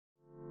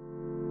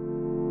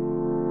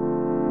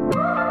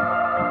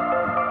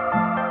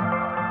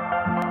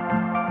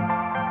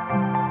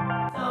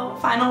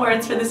final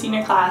words for the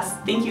senior class.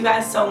 Thank you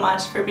guys so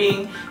much for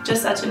being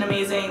just such an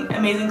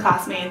amazing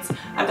classmates.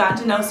 I've gotten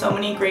to know so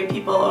many great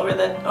people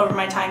over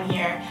my time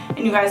here, and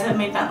you guys have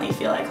made Bentley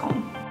feel like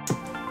home.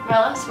 My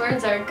last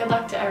words are good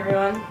luck to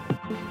everyone.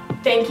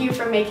 Thank you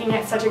for making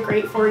it such a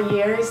great 4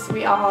 years.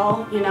 We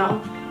all,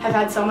 have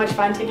had so much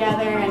fun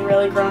together and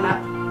really grown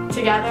up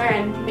together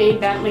and made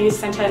Bentley's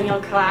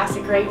Centennial class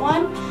a great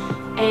one.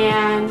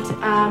 And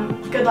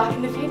good luck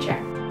in the future.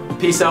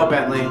 Peace out,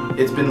 Bentley.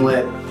 It's been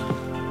lit.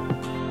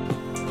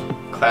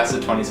 Class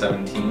of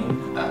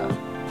 2017,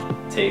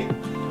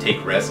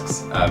 take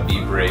risks,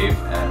 be brave,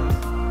 and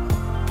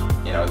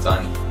it's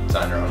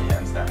on your own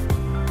hands now.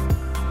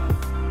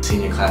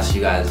 Senior class,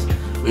 you guys,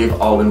 we've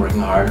all been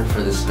working hard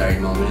for this very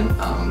moment,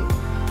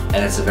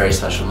 and it's a very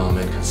special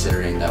moment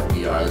considering that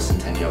we are the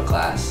Centennial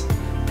class,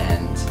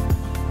 and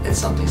it's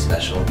something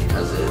special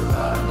because it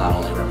not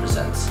only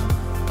represents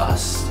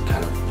us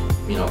kind of,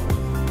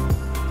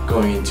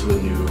 going into a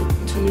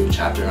new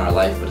chapter in our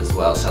life, but as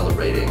well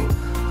celebrating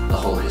the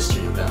whole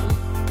history of Bentley.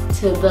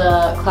 To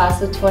the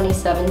class of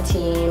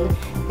 2017,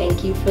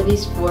 thank you for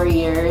these 4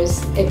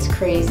 years. It's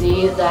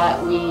crazy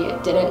that we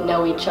didn't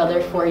know each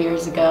other 4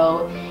 years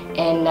ago,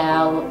 and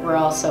now we're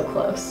all so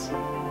close.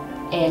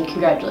 And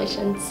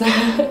congratulations.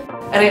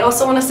 And I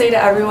also want to say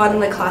to everyone in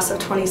the class of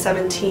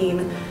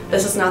 2017,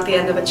 this is not the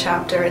end of a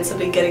chapter, it's the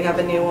beginning of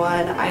a new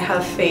one. I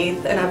have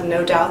faith and have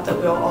no doubt that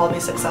we will all be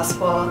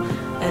successful,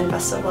 and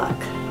best of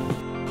luck.